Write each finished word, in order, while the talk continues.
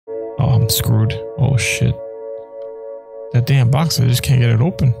I'm screwed. Oh shit. That damn box, I just can't get it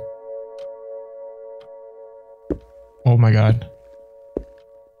open. Oh my god.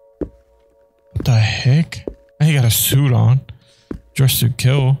 What the heck? I got a suit on. Dressed to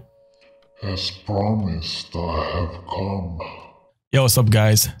kill. As promised, I have come. Yo, what's up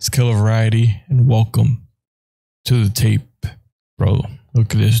guys? It's Killer Variety and welcome to the tape. Bro,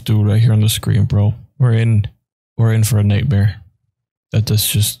 look at this dude right here on the screen, bro. We're in for a nightmare.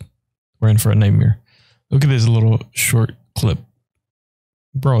 We're in for a nightmare. Look at this little short clip.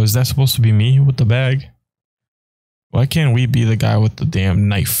 Bro, is that supposed to be me with the bag? Why can't we be the guy with the damn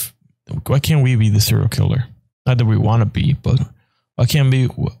knife? Why can't we be the serial killer? Not that we want to be, but why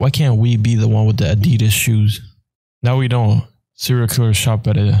can't we be the one with the Adidas shoes? Now we know serial killers shop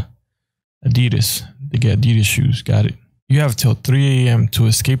at Adidas. They get Adidas shoes. Got it. You have till 3 a.m. to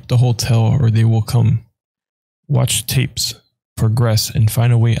escape the hotel or they will come. Watch tapes, progress, and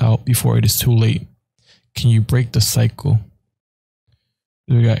find a way out before it is too late. Can you break the cycle?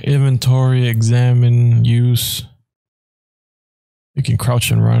 We got inventory, examine, use. You can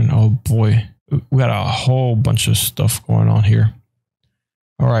crouch and run. Oh boy. We got a whole bunch of stuff going on here.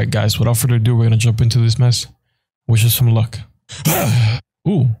 Alright guys, without further ado, we're going to jump into this mess. Wish us some luck.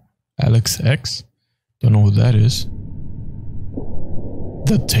 Ooh, Alex X. Don't know who that is.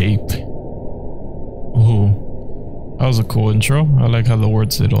 The tape. Ooh. That was a cool intro. I like how the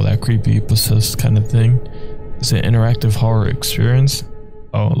words did all that creepy, possessed kind of thing. It's an interactive horror experience.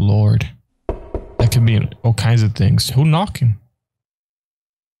 Oh lord. That could be all kinds of things. Who knocking?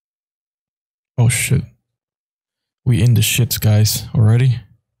 Oh shit. We in the shits, guys. Already?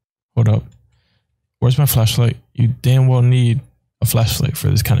 Hold up. Where's my flashlight? You damn well need a flashlight for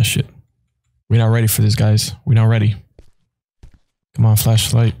this kind of shit. We're not ready for this, guys. We're not ready. Come on,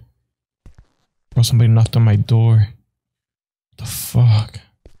 flashlight. Bro, somebody knocked on my door. What the fuck?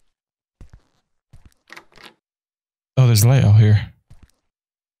 Oh, there's light out here.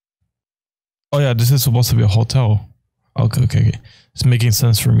 Oh yeah, this is supposed to be a hotel. Okay. It's making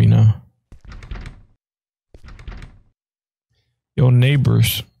sense for me now. Yo,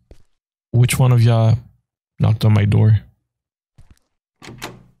 neighbors. Which one of y'all knocked on my door?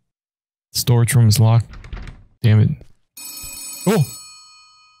 Storage room is locked. Damn it. Oh!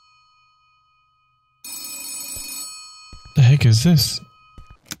 The heck is this?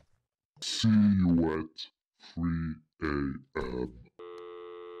 See you at 3 a.m.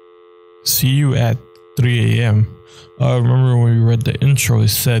 See you at 3 a.m. Remember when we read the intro, it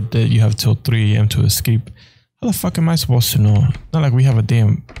said that you have till 3 a.m. to escape. How the fuck am I supposed to know? Not like we have a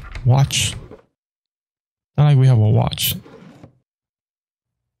damn watch. Not like we have a watch.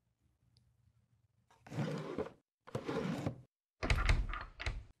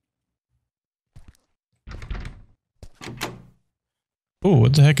 Oh,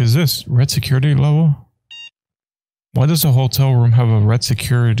 what the heck is this? Red security level? Why does a hotel room have a red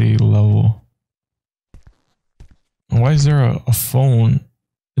security level? And why is there a phone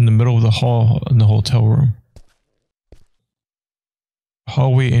in the middle of the hall in the hotel room?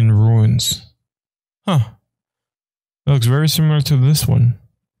 Hallway in ruins. Huh. It looks very similar to this one.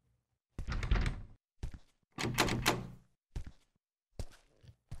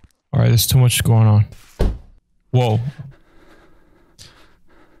 Alright, there's too much going on. Whoa.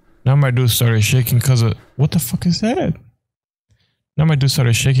 Now my dude started shaking because of... What the fuck is that? Now my dude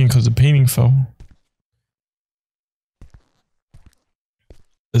started shaking because the painting fell.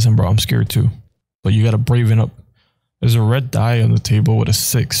 Listen bro, I'm scared too. But you gotta braven up. There's a red die on the table with a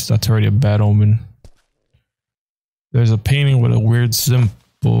 6. That's already a bad omen. There's a painting with a weird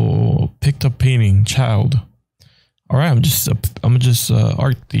symbol. Picked up painting. Child. Alright, I'm just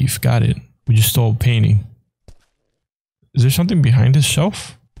art thief. Got it. We just stole a painting. Is there something behind this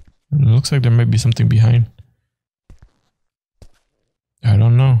shelf? It looks like there might be something behind. I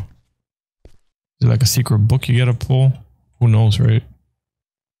don't know. Is it like a secret book you gotta pull? Who knows, right?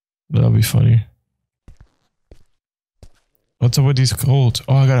 That'll be funny. What's up with these codes?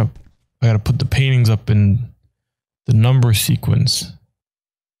 Oh, I gotta put the paintings up in the number sequence.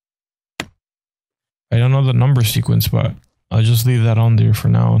 I don't know the number sequence, but I'll just leave that on there for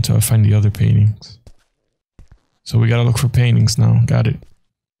now until I find the other paintings. So we gotta look for paintings now. Got it.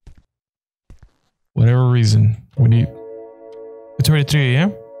 Whatever reason, we need... It's already 3 a.m.?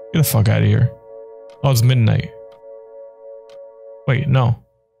 Get the fuck out of here. Oh, it's midnight. Wait, no.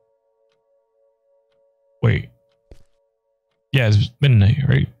 Wait. Yeah, it's midnight,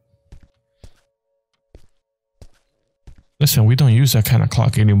 right? Listen, we don't use that kind of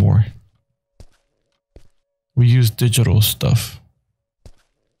clock anymore. We use digital stuff.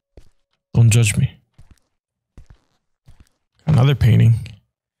 Don't judge me. Another painting.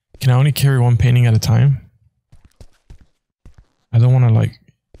 Can I only carry one painting at a time. I don't want to like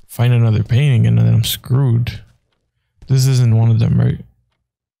find another painting and then I'm screwed. This isn't one of them, right?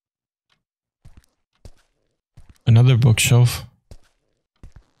 Another bookshelf.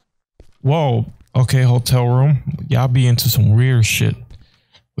 Whoa. Okay, hotel room. Y'all be into some weird shit.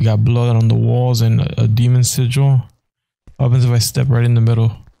 We got blood on the walls and a demon sigil. What happens if I step right in the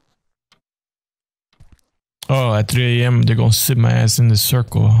middle? Oh, at 3 a.m. they're gonna sit my ass in the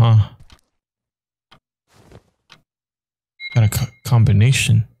circle, huh? Got a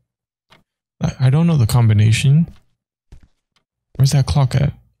combination. I don't know the combination. Where's that clock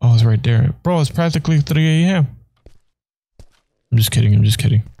at? Oh, it's right there. Bro, it's practically 3 a.m. I'm just kidding. I'm just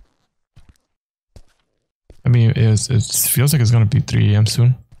kidding. I mean, it feels like it's gonna be 3 a.m.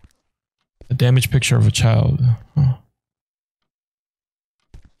 soon. A damaged picture of a child. Huh.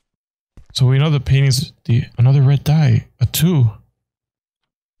 So we know the paintings. Another red dye. A 2.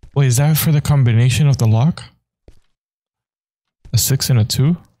 Wait, is that for the combination of the lock? A 6 and a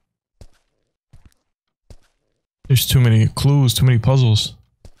 2? There's too many clues, too many puzzles.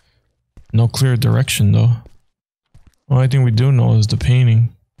 No clear direction though. Only thing we do know is the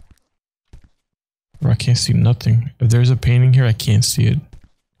painting. Bro, I can't see nothing. If there's a painting here, I can't see it.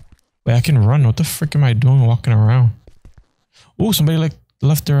 Wait, I can run. What the frick am I doing walking around? Oh, somebody like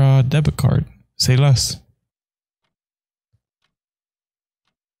left their debit card. Say less.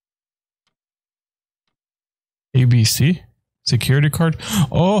 ABC? Security card?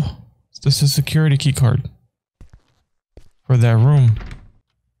 Oh, this is a security key card. For that room.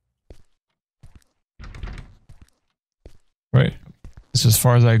 Right. This is as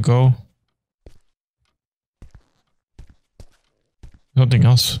far as I go. Nothing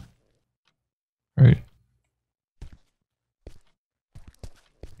else. Right.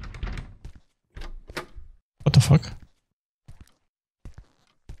 What the fuck?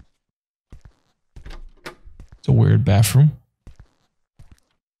 It's a weird bathroom.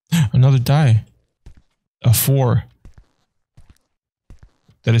 Another die. A 4.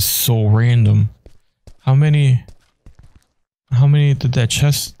 That is so random. How many did that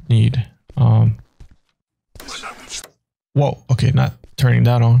chest need? Whoa, okay, not turning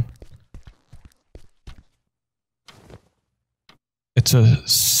that on. It's a...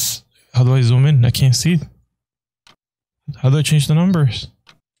 How do I zoom in? I can't see. How do I change the numbers?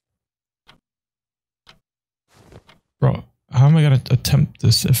 Bro, how am I gonna attempt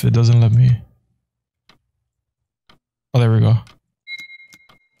this if it doesn't let me? Oh, there we go.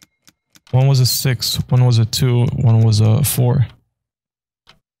 One was a 6, one was a 2, one was a 4.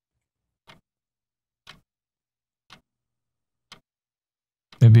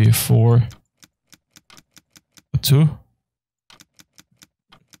 Maybe a 4, a 2,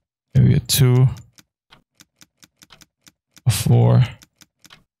 maybe a 2, a 4,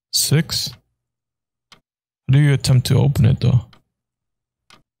 6. How do you attempt to open it though?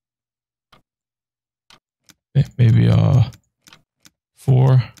 Maybe a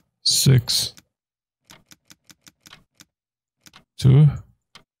 4, 6, 2.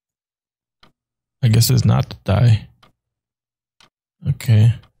 I guess it's not the die.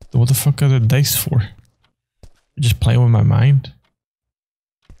 Okay. What the fuck are the dice for? Just playing with my mind?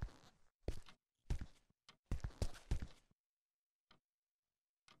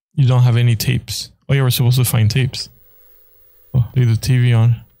 You don't have any tapes. Oh yeah, we're supposed to find tapes. Oh, leave the TV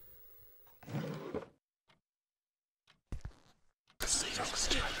on.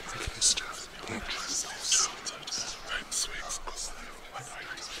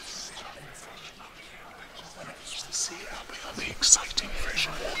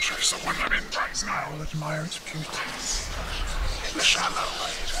 Admire its beauty. In the shallow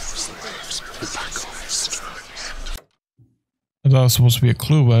waves, the back of I thought it was supposed to be a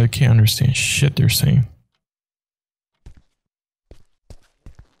clue, but I can't understand shit they're saying.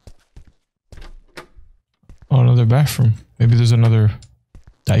 Oh, another bathroom. Maybe there's another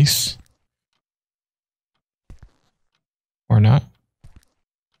dice? Or not?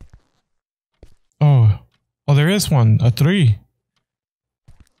 Oh. Oh, there is one. A 3.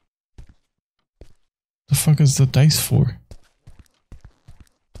 The fuck is the dice for?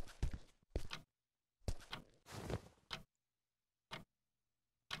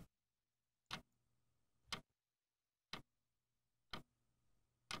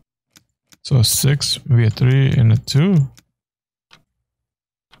 So a 6, maybe a 3 and a 2.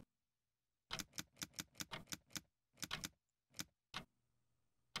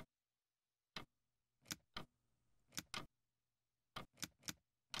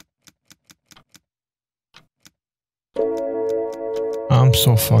 I'm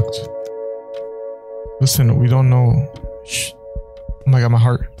so fucked. Listen, we don't know. Oh my god, my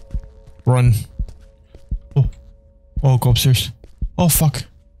heart. Run. Oh. Oh, go upstairs. Oh, fuck.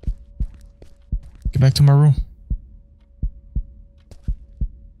 Get back to my room.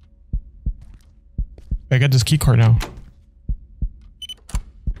 I got this key card now.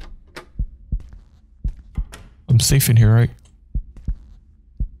 I'm safe in here, right?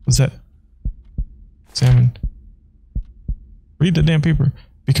 What's that? Examine. Read the damn paper.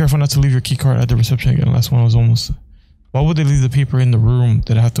 Be careful not to leave your key card at the reception again. Last one was almost... Why would they leave the paper in the room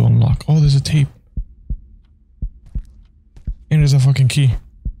that I have to unlock? Oh, there's a tape. And there's a fucking key.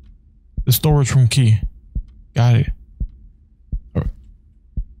 The storage room key. Got it. Right.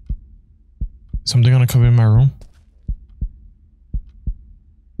 Something gonna come in my room?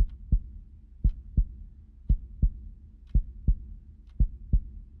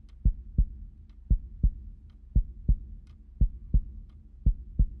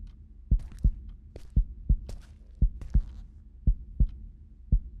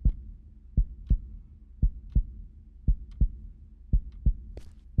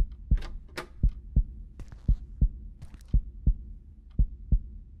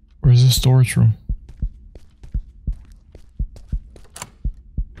 Where's the storage room?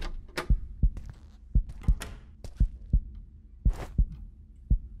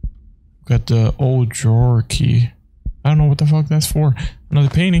 Got the old drawer key. I don't know what the fuck that's for. Another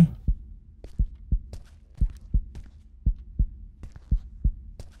painting.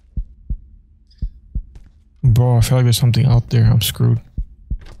 Bro, I feel like there's something out there. I'm screwed.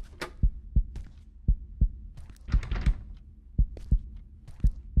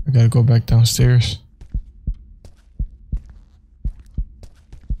 I gotta go back downstairs.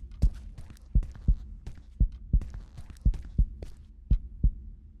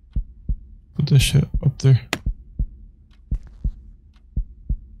 Put this shit up there.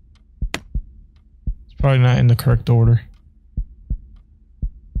 It's probably not in the correct order.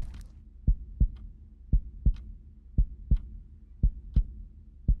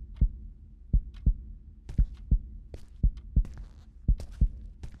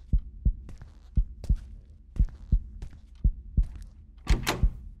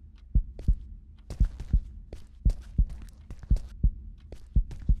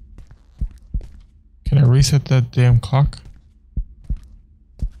 Can I reset that damn clock?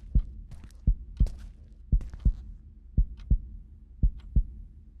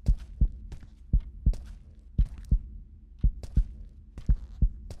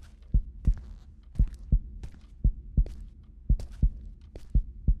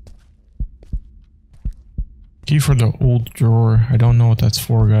 Key for the old drawer. I don't know what that's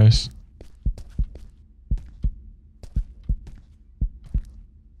for, guys.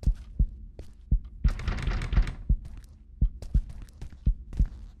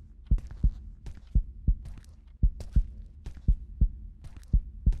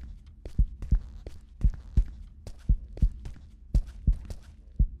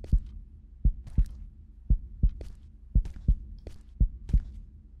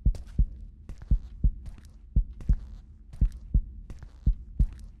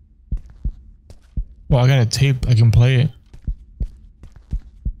 Well, I got a tape. I can play it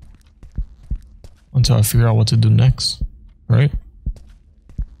until I figure out what to do next, right?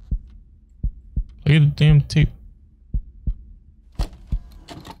 Play the damn tape.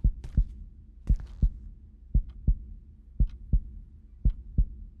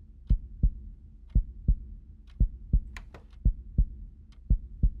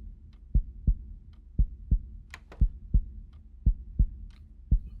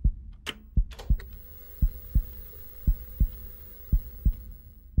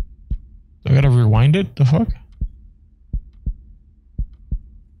 I gotta rewind it? The fuck?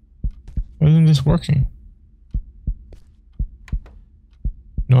 Why isn't this working?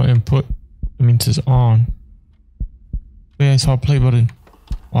 No input. It means it's on. Yeah, I saw a play button.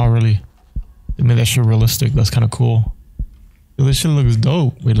 Oh, really? They made that shit realistic. That's kind of cool. Yo, this shit looks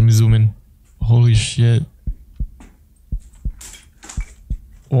dope. Wait, let me zoom in. Holy shit.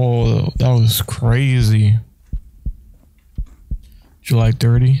 Oh, that was crazy. July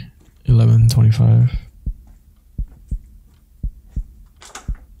 30. 11:25.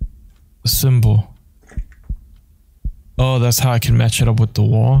 A symbol. Oh, that's how I can match it up with the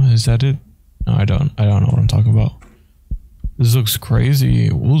wall. Is that it? No, I don't know what I'm talking about. This looks crazy.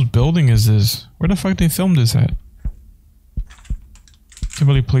 Whose building is this? Where the fuck they filmed this at? Can't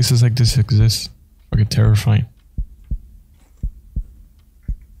believe places like this exist. Fucking terrifying.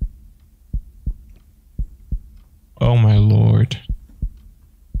 Oh my lord.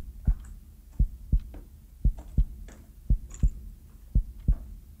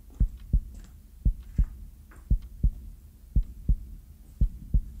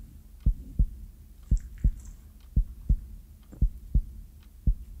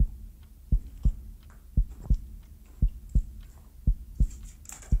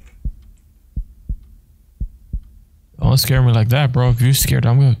 scare me like that, bro. If you're scared,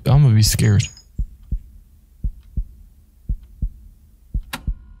 I'm gonna be scared.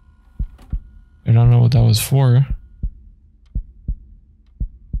 I don't know what that was for.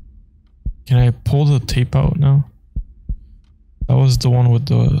 Can I pull the tape out now? That was the one with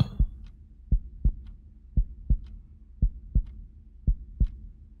the...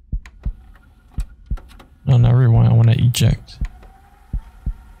 No, not rewind. I want to eject.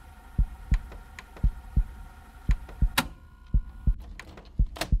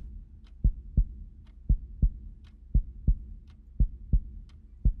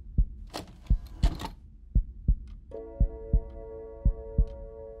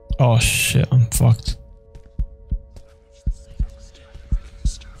 Oh shit, I'm fucked.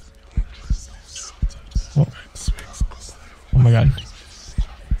 Oh, oh my god.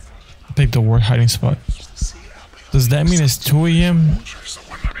 I picked the word hiding spot. Does that mean it's 2 a.m.?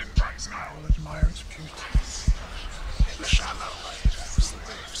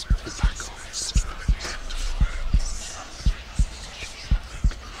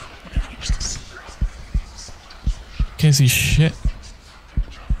 Can't see shit.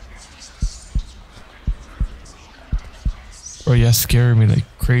 Oh yeah, scared me like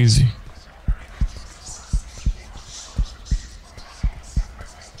crazy.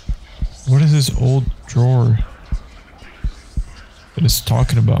 What is this old drawer that it's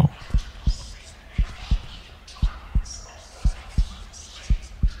talking about?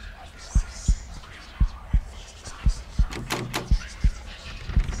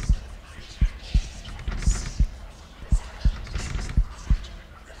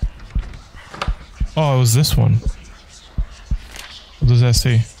 Oh, it was this one. What does that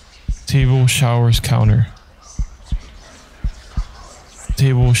say? Table, showers, counter.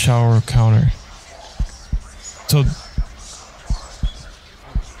 Table, shower, counter. So, is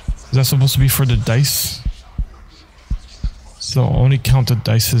that supposed to be for the dice? So only count the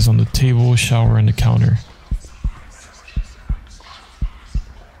dices on the table, shower, and the counter.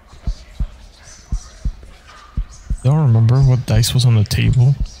 Don't remember what dice was on the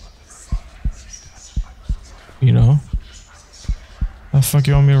table. You know? How the fuck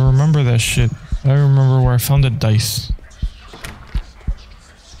you want me to remember that shit? I remember where I found the dice.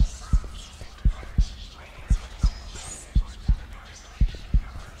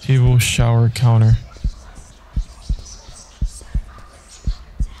 Table, shower, counter.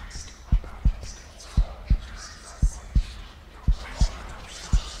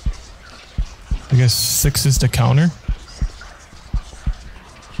 I guess 6 is the counter.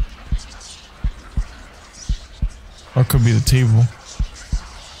 Or it could be the table.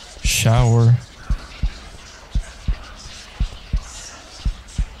 Shower.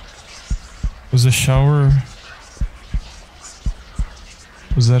 Was the shower...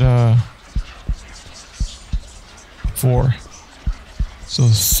 Was that a 4? So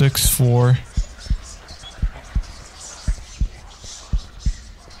 6, 4.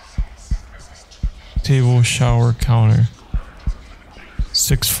 Table, shower, counter.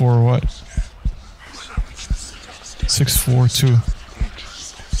 6, 4 what? 6, 4, 2.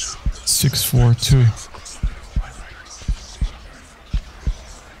 6, 4, 2.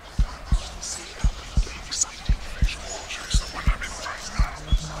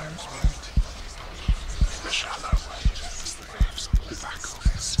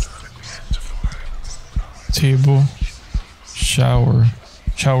 Table, shower,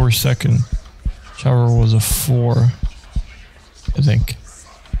 shower second. Shower was a 4, I think.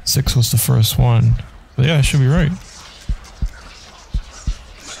 6 was the first one. But yeah, I should be right.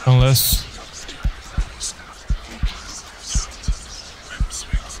 Unless...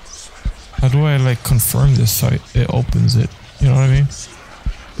 How do I like confirm this site? It opens it. You know what I mean?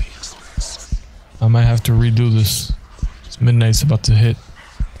 I might have to redo this. It's midnight's about to hit.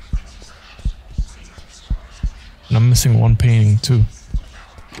 And I'm missing one painting too.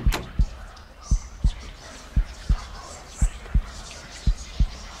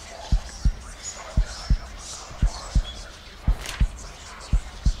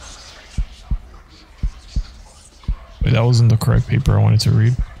 Wait, that wasn't the correct paper I wanted to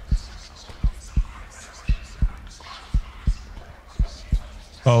read.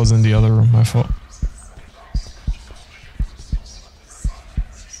 Oh, I was in the other room, my fault.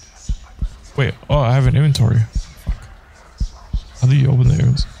 Wait, oh, I have an inventory. How do you open the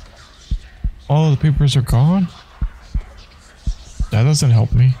areas? All the papers are gone? That doesn't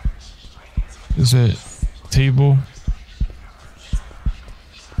help me. Is it table?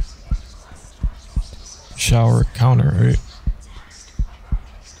 Shower, counter, right?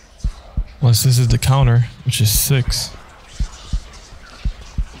 Unless this is the counter, which is 6.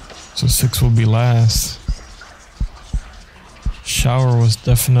 So 6 will be last. shower was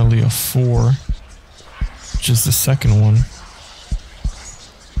definitely a 4, which is the second one.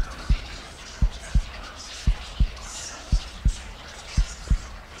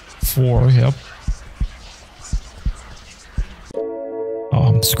 Four, yep. Oh,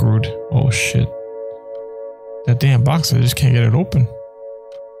 I'm screwed. Oh shit. That damn box, I just can't get it open.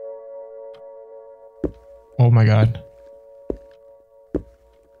 Oh my god.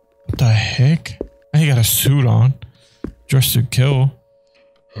 What the heck? I got a suit on. Dressed to kill.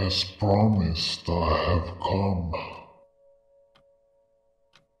 As promised, I have come.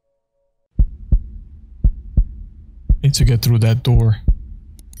 Need to get through that door.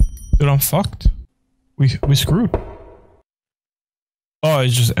 Dude, I'm fucked. We screwed. Oh, it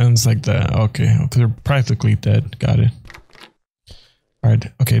just ends like that. Okay, because they're practically dead. Got it.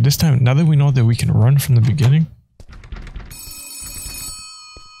 Alright, okay, this time, now that we know that we can run from the beginning.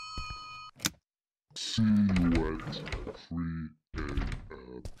 See you at 3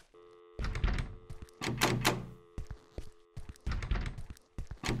 a.m.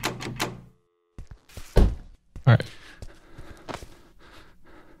 Alright.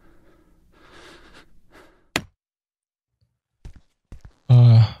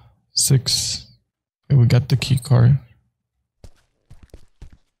 Six. Okay, we got the key card.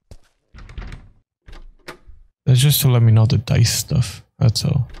 That's just to let me know the dice stuff. That's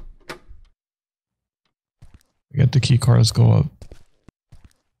all. We got the key card. Let's go up.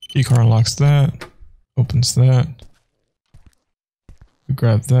 Key card unlocks that. Opens that. We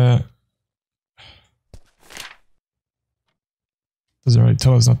grab that. Doesn't really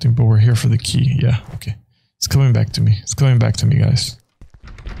tell us nothing, but we're here for the key. Yeah, okay. It's coming back to me. It's coming back to me, guys.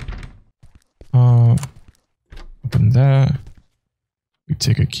 Open that. We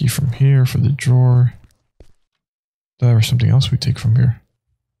take a key from here for the drawer. There was something else we take from here.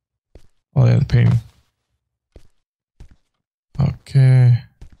 Oh yeah, the painting. Okay.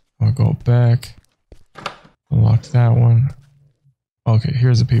 I'll go back. Unlock that one. Okay,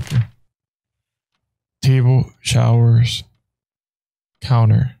 here's the paper. Table, showers,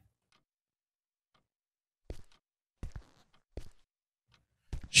 counter.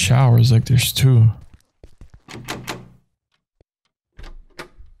 Showers, like there's 2.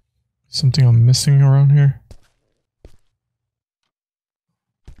 Something I'm missing around here?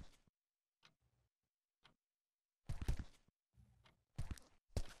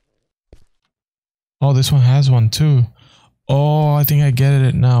 Oh, this one has one too. Oh, I think I get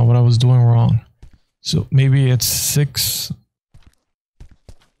it now, what I was doing wrong. So maybe it's 6.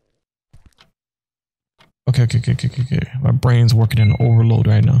 Okay. My brain's working in overload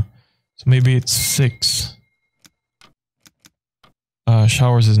right now. So maybe it's 6.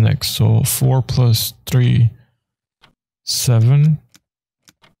 Showers is next. So 4 plus 3, 7.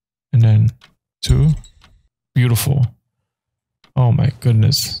 And then 2. Beautiful. Oh my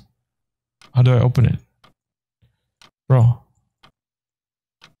goodness. How do I open it? Bro.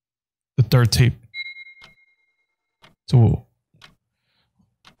 The third tape. So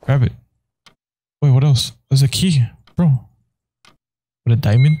grab it. Wait, what else? There's a key, bro. With a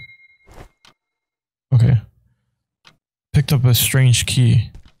diamond? Okay. Picked up a strange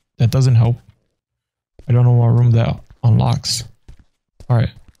key. That doesn't help. I don't know what room that unlocks. Alright.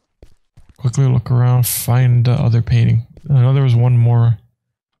 Quickly look around, find the other painting. I know there was one more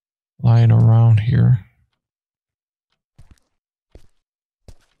lying around here.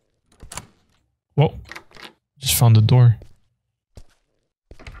 Whoa. Just found the door.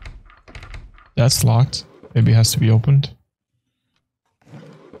 That's locked. Maybe it has to be opened.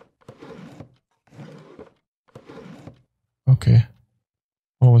 Okay.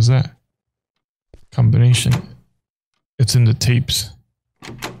 What was that? Combination. It's in the tapes.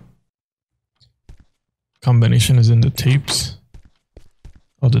 Combination is in the tapes.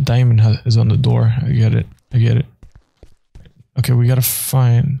 Oh, the diamond is on the door. I get it. Okay, we gotta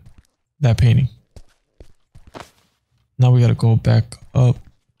find that painting. Now we gotta go back up.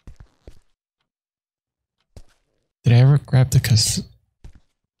 Did I ever grab the cassette?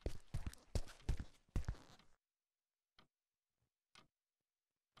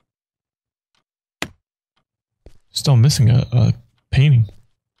 Still missing a painting.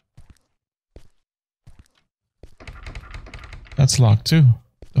 That's locked too.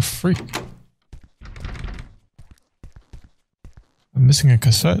 The freak. I'm missing a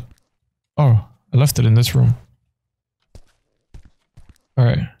cassette. Oh, I left it in this room.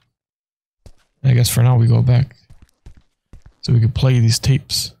 Alright. I guess for now we go back. So we can play these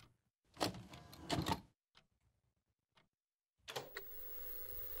tapes.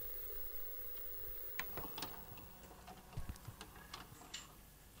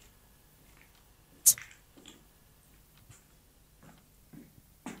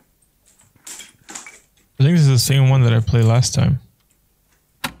 I think this is the same one that I played last time.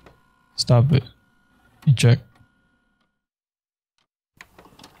 Stop it. Eject.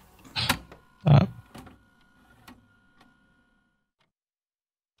 Stop.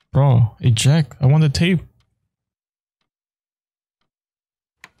 Bro, eject. I want the tape.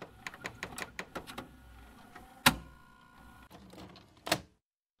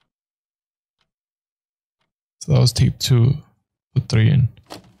 So that was tape 2. Put 3 in.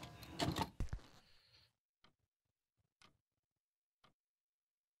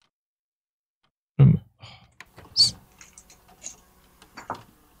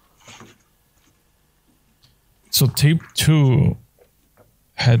 So tape 2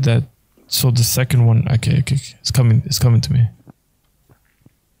 had that. So the second one, okay, it's coming to me.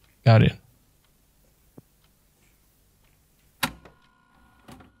 Got it.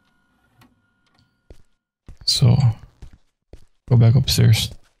 So go back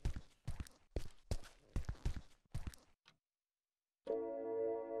upstairs.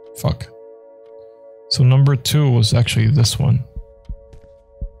 Fuck. So number 2 was actually this one,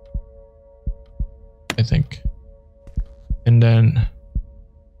 I think. And then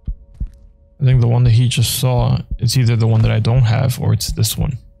I think the one that he just saw, it's either the one that I don't have or it's this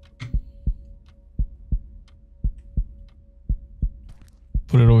one.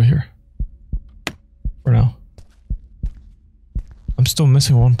 Put it over here for now. I'm still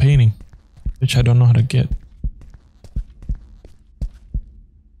missing one painting, which I don't know how to get.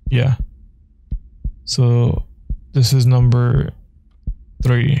 Yeah. So this is number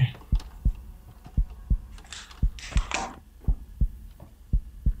 3.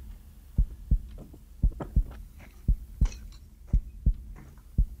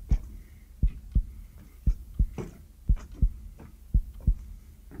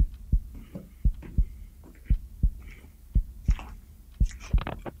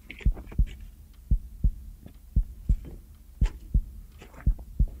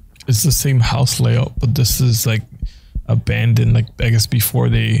 It's the same house layout, but this is like abandoned, like I guess before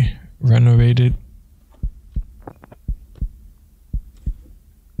they renovated.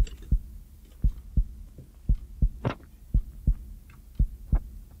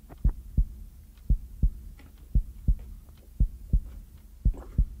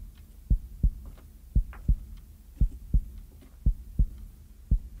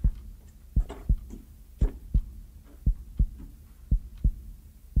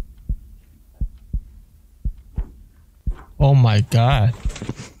 Oh my god.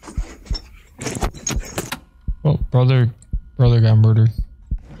 Oh, brother got murdered.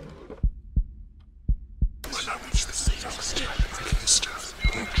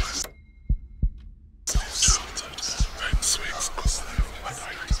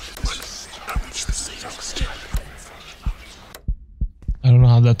 I don't know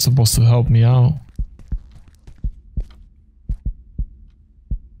how that's supposed to help me out.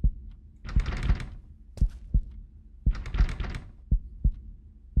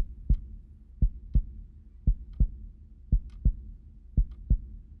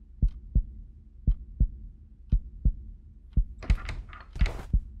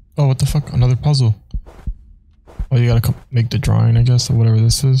 Oh, what the fuck? Another puzzle. Oh, you gotta make the drawing, I guess, or whatever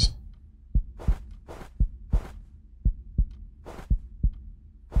this is.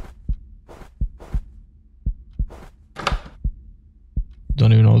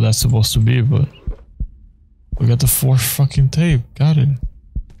 Don't even know what that's supposed to be, but we got the 4th fucking tape. Got it.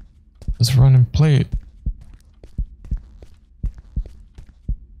 Let's run and play it.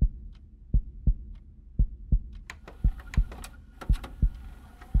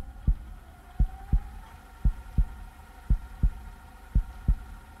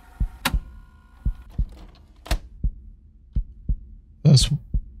 That's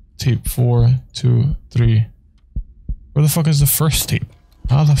tape 4, 2, 3. Where the fuck is the first tape?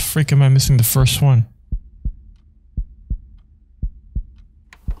 How the freak am I missing the first one?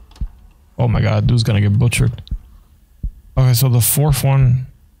 Oh my god, dude's gonna get butchered. Okay, so the 4th one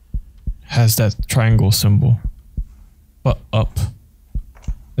has that triangle symbol, but up.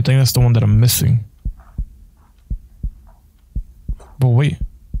 I think that's the one that I'm missing. But wait.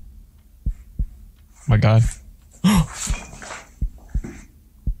 Oh my god.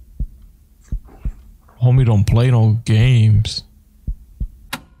 Homie don't play no games.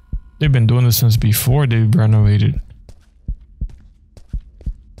 They've been doing this since before they renovated.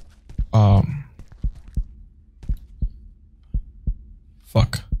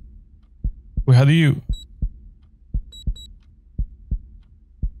 Fuck. Wait, how do you...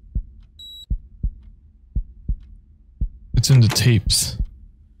 It's in the tapes.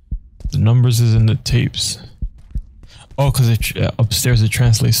 The numbers is in the tapes. Oh, because upstairs it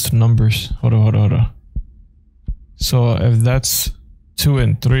translates to numbers. Hold on. So if that's 2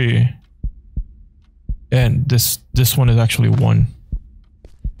 and 3, and this one is actually 1.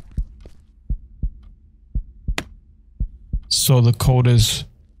 So the code is,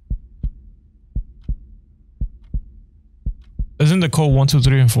 isn't the code 1, 2,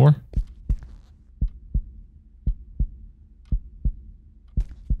 3, and 4?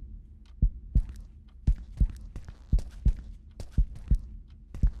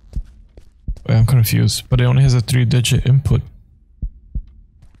 Wait, I'm confused, but it only has a 3-digit input.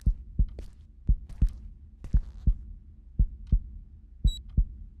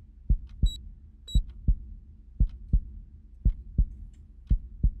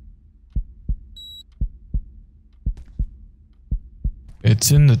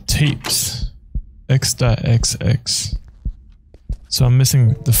 It's in the tapes. X.XX. So I'm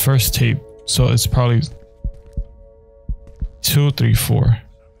missing the first tape. So it's probably 2, 3, 4.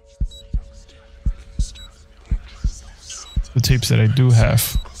 The tapes that I do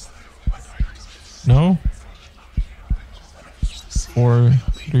have. No? 4,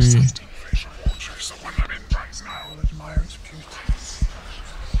 3. 3,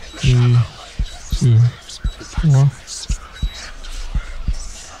 2, 4.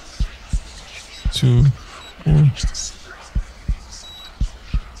 2, 4.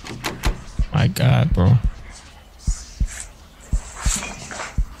 My God, bro.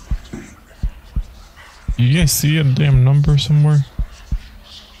 You guys see a damn number somewhere?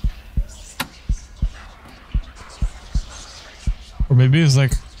 Or maybe it's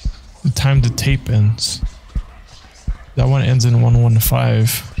like the time the tape ends. That one ends in 115.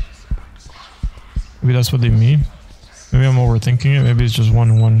 Maybe that's what they mean. Maybe I'm overthinking it. Maybe it's just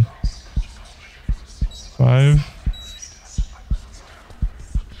 115.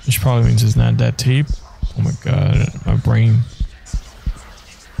 Which probably means it's not that tape. Oh my God, my brain.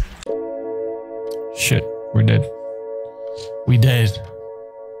 Shit, we're dead. We dead.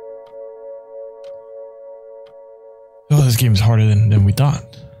 Oh, this game is harder than we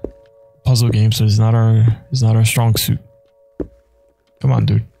thought. Puzzle games is not our strong suit. Come on,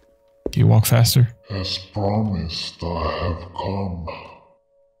 dude. Can you walk faster? As promised, I have come.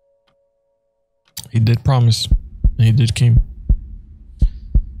 He did promise, and he did came.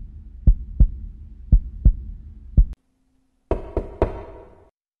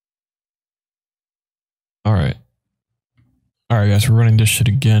 Alright guys, we're running this shit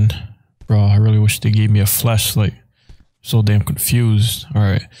again. Bro, I really wish they gave me a flashlight. I'm so damn confused.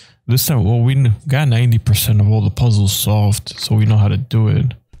 Alright. This time, well, we got 90% of all the puzzles solved, so we know how to do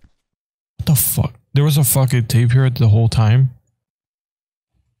it. What the fuck? There was a fucking tape here the whole time?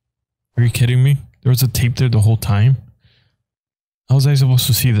 Are you kidding me? There was a tape there the whole time? How was I supposed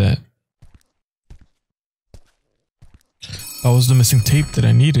to see that? That was the missing tape that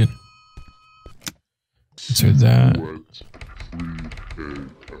I needed. Insert that.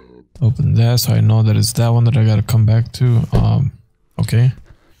 Open that so I know that it's that one that I gotta come back to. Okay.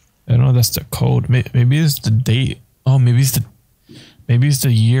 I know that's the code. Maybe it's the date. Oh, maybe it's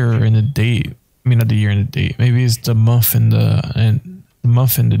the year and the date. I mean, not the year and the date. Maybe it's the month and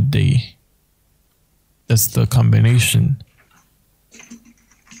the day. That's the combination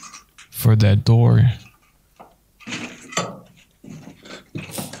for that door.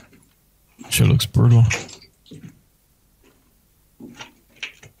 Shit looks brutal.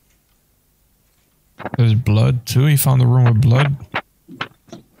 There's blood too. He found the room with blood.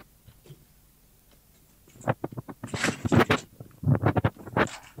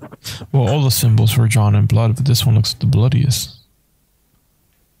 Well, all the symbols were drawn in blood, but this one looks the bloodiest.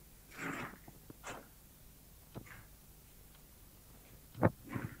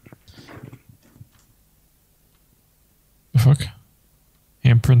 The fuck?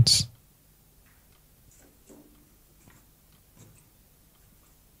 Handprints.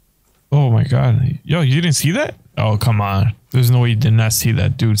 Oh my God. Yo, you didn't see that? Oh, come on. There's no way you did not see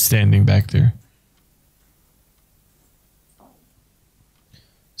that dude standing back there.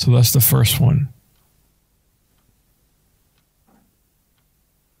 So that's the first one.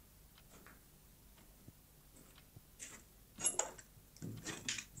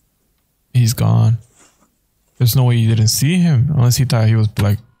 He's gone. There's no way you didn't see him unless he thought he was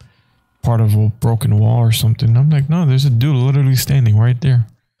like part of a broken wall or something. I'm like, no, there's a dude literally standing right there.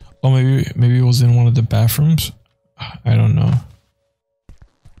 Oh, maybe it was in one of the bathrooms. I don't know.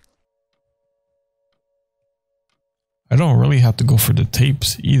 I don't really have to go for the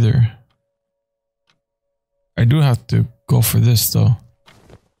tapes either. I do have to go for this though.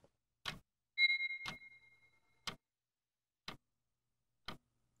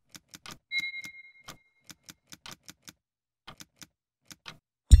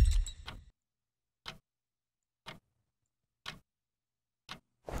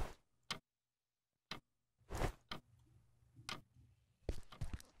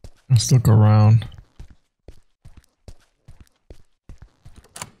 Let's look around.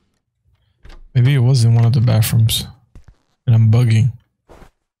 Maybe it was in one of the bathrooms and I'm bugging.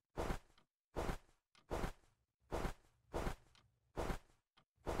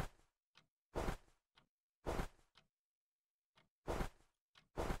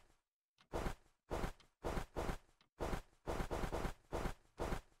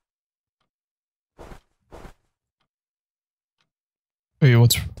 Wait,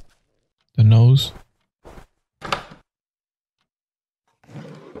 what's the nose?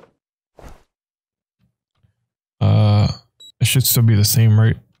 It should still be the same,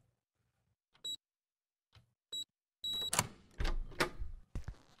 right?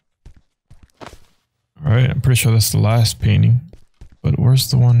 Alright, I'm pretty sure that's the last painting. But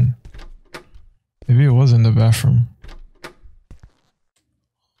where's the one? Maybe it was in the bathroom.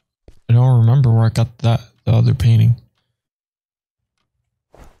 I don't remember where I got the other painting.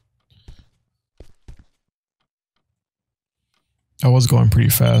 I was going pretty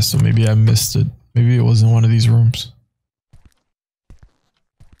fast, so maybe I missed it. Maybe it was in one of these rooms.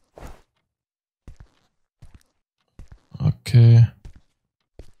 Okay.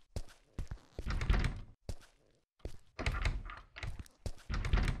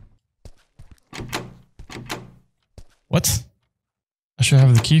 What? I should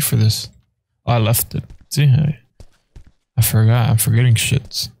have the key for this. Oh, I left it. See, I forgot. I'm forgetting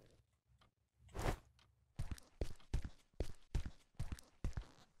shits.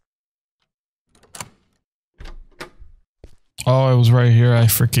 Oh, it was right here.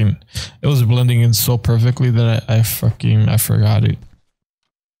 It was blending in so perfectly that I forgot it.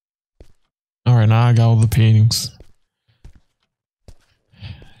 Alright, now I got all the paintings.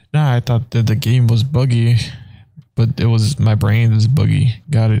 Nah, I thought that the game was buggy, but it was my brain is buggy.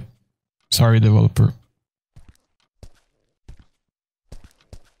 Got it. Sorry, developer.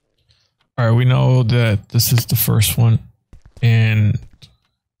 Alright, we know that this is the first one, and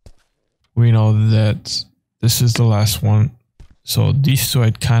we know that this is the last one. So these two I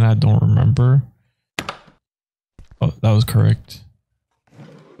kind of don't remember. Oh, that was correct.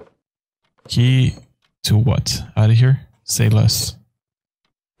 Key to what? Out of here? Say less.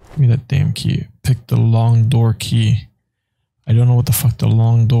 Give me that damn key. Pick the long door key. I don't know what the fuck the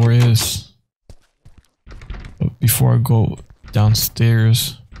long door is. But before I go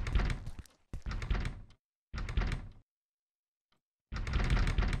downstairs.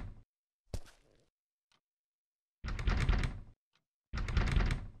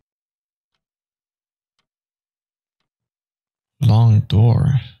 Long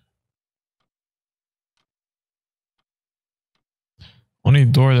door. Only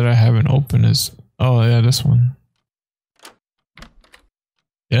door that I haven't opened is... Oh yeah, this one.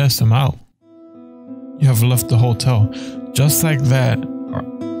 Yes, I'm out. You have left the hotel. Just like that.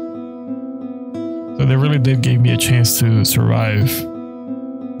 So they really did give me a chance to survive.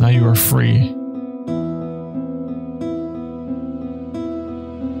 Now you are free.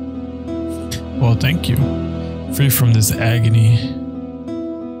 Well, thank you. Free from this agony.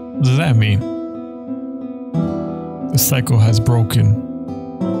 What does that mean? The cycle has broken.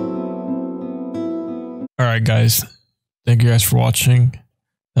 Alright guys, thank you guys for watching.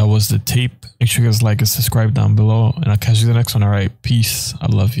 That was the tape. Make sure you guys like and subscribe down below, and I'll catch you in the next one. Alright, peace. I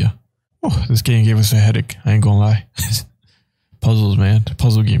love you. Oh, this game gave us a headache. I ain't gonna lie. Puzzles, man.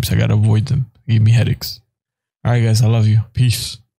 Puzzle games. I gotta avoid them. They give me headaches. Alright guys, I love you. Peace.